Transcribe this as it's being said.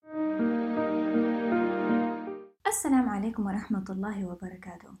السلام عليكم ورحمة الله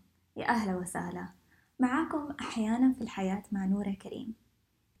وبركاته. يا أهلا وسهلا معاكم أحيانا في الحياة مع نورة كريم.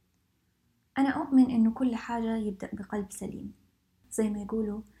 أنا أؤمن إنه كل حاجة يبدأ بقلب سليم، زي ما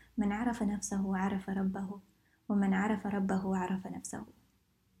يقولوا من عرف نفسه عرف ربه، ومن عرف ربه عرف نفسه.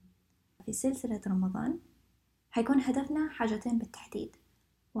 في سلسلة رمضان حيكون هدفنا حاجتين بالتحديد: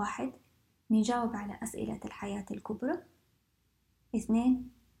 واحد، نجاوب على أسئلة الحياة الكبرى.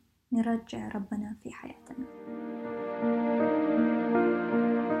 اثنين، نرجع ربنا في حياتنا.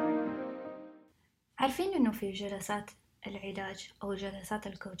 عارفين إنه في جلسات العلاج أو جلسات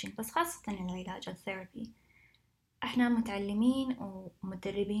الكوتشنج، بس خاصة العلاج الثيرابي، إحنا متعلمين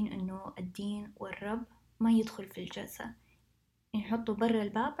ومدربين إنه الدين والرب ما يدخل في الجلسة، نحطه برا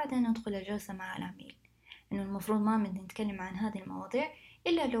الباب بعدين ندخل الجلسة مع العميل. إنه المفروض ما نتكلم عن هذه المواضيع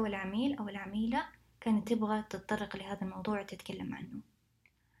إلا لو العميل أو العميلة كانت تبغى تتطرق لهذا الموضوع وتتكلم عنه.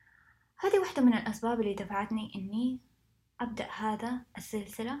 هذه واحدة من الأسباب اللي دفعتني إني أبدأ هذا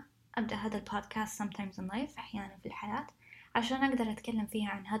السلسلة، أبدأ هذا البودكاست Sometimes in Life، أحيانا في الحياة، عشان أقدر أتكلم فيها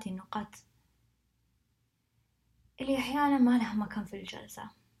عن هذه النقاط اللي أحيانا ما لها مكان في الجلسة،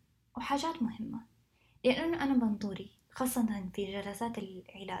 وحاجات مهمة. لأنه أنا منظوري خاصة في جلسات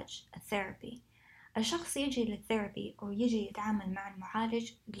العلاج الثيرابي، الشخص يجي للثيرابي أو يجي يتعامل مع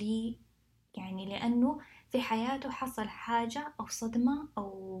المعالج لأنه في حياته حصل حاجة أو صدمة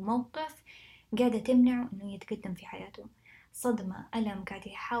أو موقف قاعدة تمنعه إنه يتقدم في حياته. صدمة، ألم، قاعد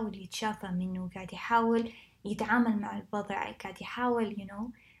يحاول يتشافى منه، قاعد يحاول يتعامل مع الوضع، قاعد يحاول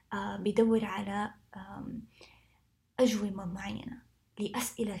بيدور على أجوبة معينة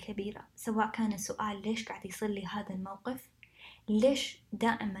لأسئلة كبيرة، سواء كان السؤال ليش قاعد يصير لي هذا الموقف، ليش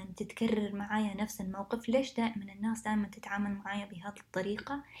دائما تتكرر معايا نفس الموقف، ليش دائما الناس دائما تتعامل معايا بهذه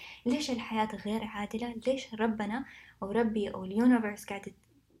الطريقة، ليش الحياة غير عادلة، ليش ربنا أو ربي أو اليونيفرس قاعدة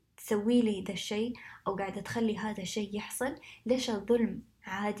تسوي لي ده الشيء أو قاعدة تخلي هذا الشيء يحصل، ليش الظلم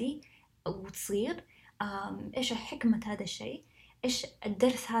عادي وتصير، إيش حكمة هذا الشيء، إيش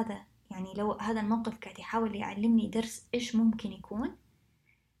الدرس هذا، لو هذا الموقف قاعد يحاول يعلمني درس إيش ممكن يكون.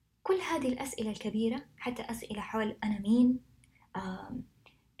 كل هذه الأسئلة الكبيرة، حتى أسئلة حول أنا مين،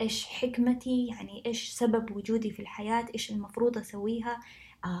 إيش حكمتي، إيش سبب وجودي في الحياة، إيش المفروض أسويها،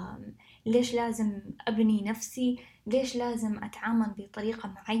 ليش لازم أبني نفسي، ليش لازم أتعامل بطريقة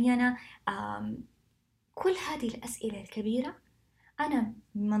معينة. كل هذه الأسئلة الكبيرة أنا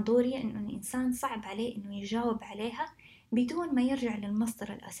من منظوري إنه الإنسان صعب عليه إنه يجاوب عليها بدون ما يرجع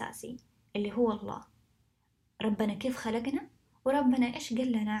للمصدر الأساسي اللي هو الله. ربنا كيف خلقنا، وربنا إيش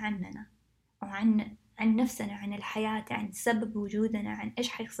قال لنا عننا وعن نفسنا، عن الحياة، عن سبب وجودنا، عن إيش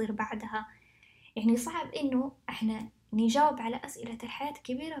حيصير بعدها. صعب إنه إحنا نجاوب على أسئلة الحياة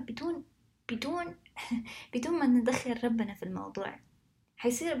الكبيرة بدون بدون ما ندخل ربنا في الموضوع.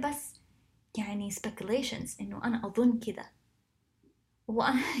 حيصير بس speculations، إنه أنا أظن كذا،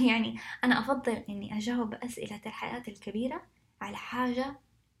 وأنا أنا أفضل إني أجاوب أسئلة الحياة الكبيرة على حاجة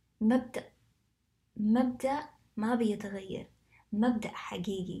مبدأ ما بيتغير، مبدأ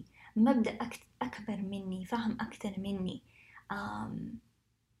حقيقي، مبدأ أكبر مني، فهم أكثر مني،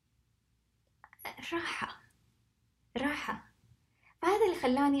 راحة. فهذا اللي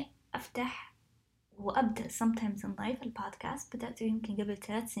خلاني أفتح وأبدأ Sometimes in Life البودكاست. بدأته يمكن قبل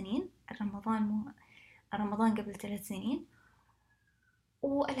 3 سنين، رمضان قبل 3 سنين.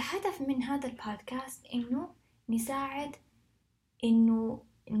 والهدف من هذا البودكاست إنه نساعد إنه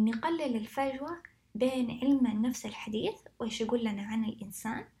نقلل الفجوة بين علم النفس الحديث وإيش يقول لنا عن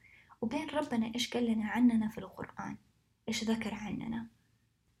الإنسان، وبين ربنا إيش قال لنا عننا في القرآن، إيش ذكر عننا.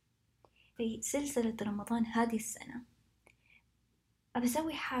 في سلسلة رمضان هذه السنة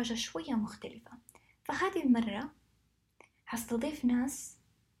أبسوي حاجة شوية مختلفة. فهذه المرة حستضيف ناس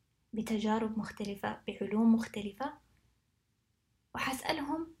بتجارب مختلفة، بعلوم مختلفة،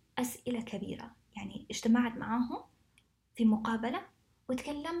 وحسألهم أسئلة كبيرة. اجتمعت معاهم في مقابلة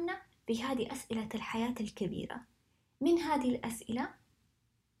وتكلمنا في هذه أسئلة الحياة الكبيرة. من هذه الأسئلة: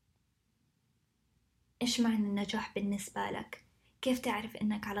 إيش معنى النجاح بالنسبة لك؟ كيف تعرف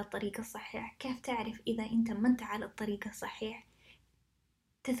إنك على الطريق الصحيح؟ كيف تعرف إذا أنت ما أنت على الطريق الصحيح؟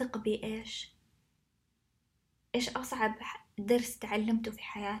 تثق بإيش؟ إيش أصعب درس تعلمته في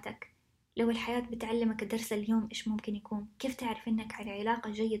حياتك؟ لو الحياة بتعلمك درس اليوم، إيش ممكن يكون؟ كيف تعرف إنك على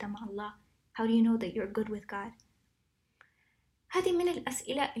علاقة جيدة مع الله؟ How do you know that you're good with God؟ هذه من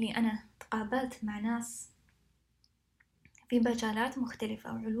الأسئلة اللي أنا تقابلت مع ناس في مجالات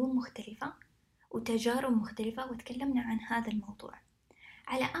مختلفة وعلوم مختلفة وتجارب مختلفة، وتكلمنا عن هذا الموضوع،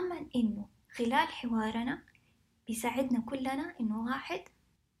 على أمل إنه خلال حوارنا بيساعدنا كلنا إنه 1،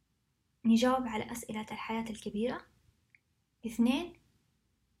 نجاوب على أسئلة الحياة الكبيرة، 2،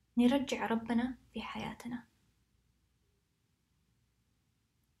 نرجع ربنا في حياتنا.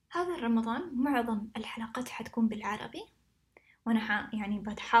 هذا رمضان معظم الحلقات حتكون بالعربي، وأنا يعني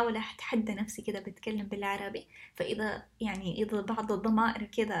بتحاول أتحدى نفسي كده بتكلم بالعربي، فإذا يعني إذا بعض الضمائر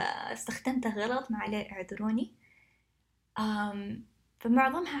كده استخدمتها غلط ما عليه اعذروني.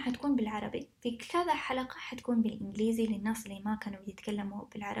 فمعظمها حتكون بالعربي، في كذا حلقة حتكون بالإنجليزي للناس اللي ما كانوا يتكلموا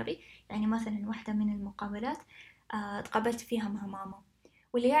بالعربي. يعني مثلا واحدة من المقابلات تقابلت فيها مع ماما،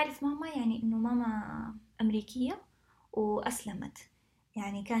 واللي يعرف ماما يعني إنه ماما أمريكية وأسلمت،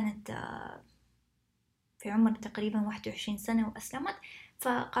 يعني كانت في عمر تقريبا 21 سنة وأسلمت.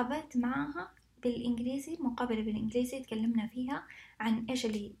 فقابلت معاها بالإنجليزي، مقابلة بالإنجليزي تكلمنا فيها عن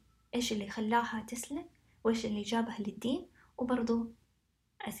إيش اللي خلاها تسلم، وإيش اللي جابها للدين، وبرضو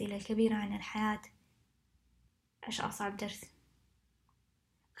أسئلة كبيرة عن الحياة، إيش أصعب درس.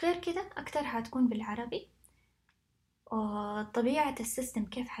 غير كده أكترها تكون بالعربي. وطبيعة السيستم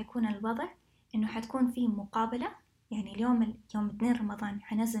كيف حيكون الوضع، إنه حتكون في مقابلة، يعني يوم 2 رمضان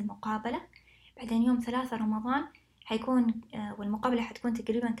حنزل مقابلة، بعدين يوم 3 رمضان حيكون والمقابلة حتكون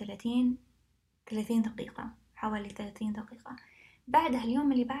تقريبا 30 دقيقة، حوالي 30 دقيقة. بعدها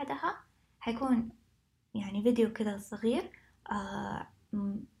اليوم اللي بعدها حيكون يعني فيديو كذا صغير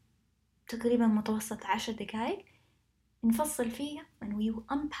تقريبا متوسط 10 دقايق، نفصل فيه and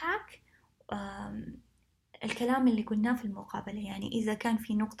we unpack الكلام اللي قلناه في المقابلة. يعني إذا كان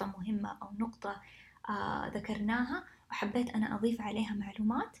في نقطة مهمة أو نقطة ذكرناها وحبيت أنا أضيف عليها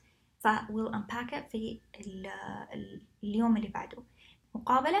معلومات، we'll unpack it في اليوم اللي بعده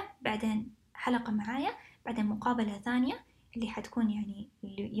مقابلة، بعدين حلقة معايا، بعدين مقابلة ثانية اللي حتكون يعني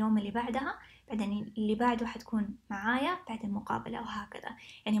اليوم اللي بعدها، بعدين اللي بعده حتكون معايا، بعدين مقابلة، وهكذا.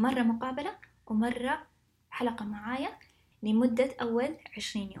 يعني مرة مقابلة ومرة حلقة معايا لمدة أول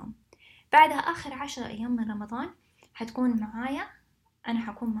 20 يوم. بعدها آخر 10 أيام من رمضان حتكون معايا، أنا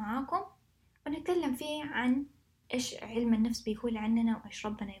حكون معاكم ونتكلم فيه عن إيش علم النفس بيقول عننا، وإيش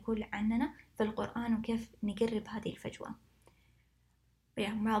ربنا يقول عننا في القرآن، وكيف نقرب هذه الفجوة.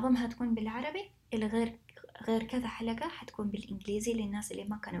 يعني معظمها تكون بالعربي، إلى غير كذا حلقة حتكون بالإنجليزي للناس اللي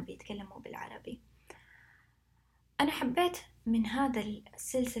ما كانوا بيتكلموا بالعربي. أنا حبيت من هذا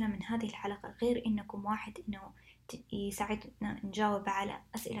السلسلة، من هذه الحلقة، غير إنكم واحد إنه يساعدنا نجاوب على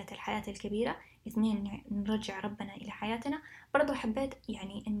أسئلة الحياة الكبيرة، اثنين نرجع ربنا إلى حياتنا، برضو حبيت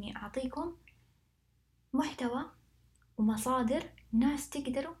يعني إني أعطيكم محتوى ومصادر ناس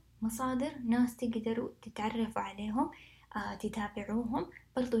تقدروا تتعرفوا عليهم، تتابعوهم،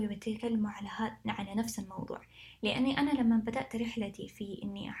 برضو يتكلموا على نفس الموضوع. لأني أنا لما بدأت رحلتي في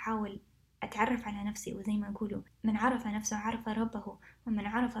إني أحاول أتعرف على نفسي، وزي ما يقولوا من عرف نفسه عرف ربه، ومن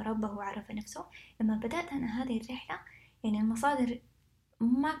عرف ربه عرف نفسه، لما بدأت أنا هذه الرحلة يعني المصادر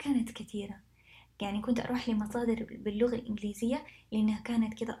ما كانت كثيرة. يعني كنت أروح لمصادر باللغة الإنجليزية لأنها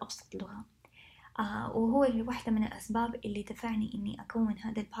كانت كذا أبسط لغة، وهو واحدة من الأسباب اللي دفعني إني أكون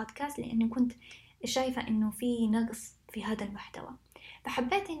هذا البودكاست، لأني كنت شايفة إنه في نقص في هذا المحتوى،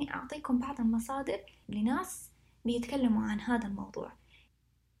 فحبيت إني أعطيكم بعض المصادر لناس بيتكلموا عن هذا الموضوع،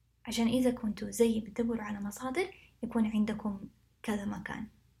 عشان إذا كنتوا زي بتدوروا على مصادر يكون عندكم كذا مكان.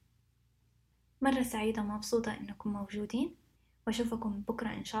 مرة سعيدة ومبسوطة إنكم موجودين، وأشوفكم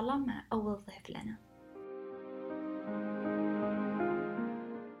بكرة إن شاء الله مع أول ضيف لنا.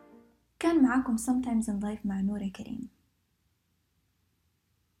 كان معاكم Sometimes in Life مع نورة كريم.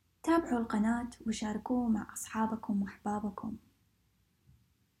 تابعوا القناة وشاركوه مع أصحابكم وأحبابكم.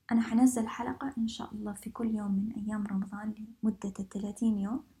 أنا حنزل حلقة إن شاء الله في كل يوم من أيام رمضان لمدة 30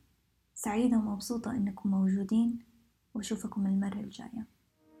 يوم. سعيدة ومبسوطة إنكم موجودين، وأشوفكم المرة الجاية.